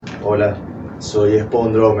Hola, soy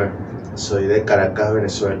Spawn Drummer, soy de Caracas,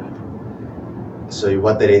 Venezuela. Soy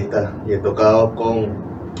baterista y he tocado con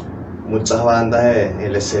muchas bandas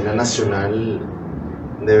en la escena nacional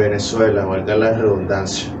de Venezuela, valga la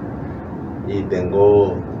redundancia. Y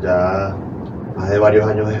tengo ya más de varios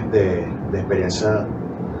años de experiencia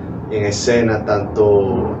en escena,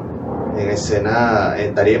 tanto en escena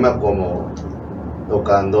en tarima como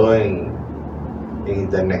tocando en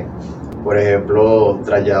internet. Por ejemplo,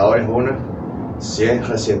 Trallador es una, 100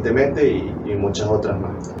 recientemente y muchas otras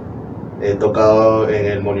más. He tocado en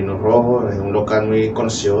el Molino Rojo, es un local muy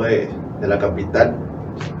conocido de la capital,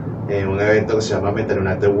 en un evento que se llama Metal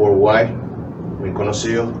United Worldwide, muy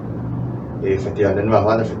conocido, festival de nuevas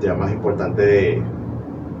bandas, el festival más importante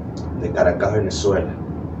de Caracas, Venezuela.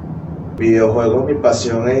 Videojuegos, mi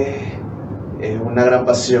pasión es una gran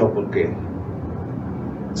pasión porque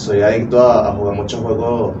soy adicto a jugar muchos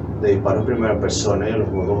juegos de disparos en primera persona y a los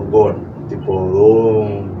juegos gore, tipo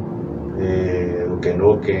Doom, Duke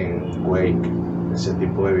Nukem, Quake, ese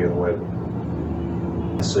tipo de videojuegos.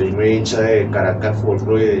 Soy muy hincha de Caracas Fútbol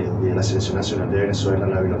Club y de la Selección Nacional de Venezuela,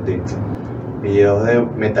 la Vinotinto. Videos de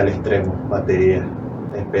metal extremo, batería.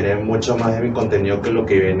 Esperen mucho más de mi contenido que lo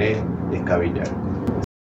que viene es cabillar.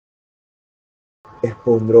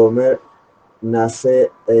 Spawn Drummer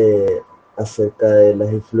nace acerca de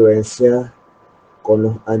las influencias con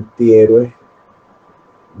los antihéroes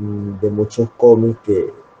de muchos cómics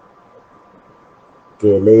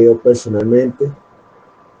que he leído personalmente,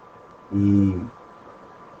 y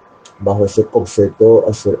bajo ese concepto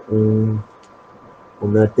hacer un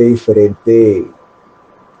arte diferente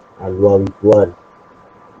a lo habitual,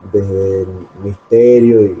 desde el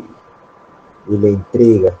misterio y la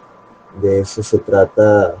intriga. De eso se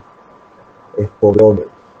trata Spawn Drummer,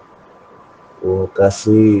 o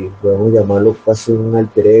casi podemos llamarlo casi un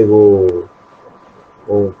alter ego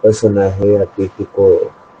o un personaje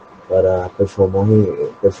artístico para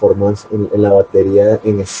performance en la batería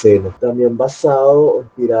en escena. También basado,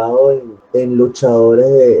 inspirado en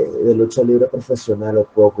luchadores de lucha libre profesional o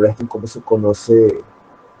pro wrestling, como se conoce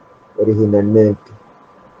originalmente.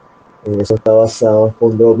 En eso está basado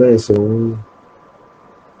Spondome, es un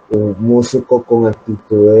músico con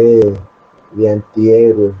actitudes de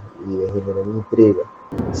antihéroe y de generar intriga.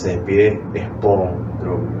 Se despide Spawn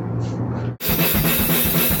Drum.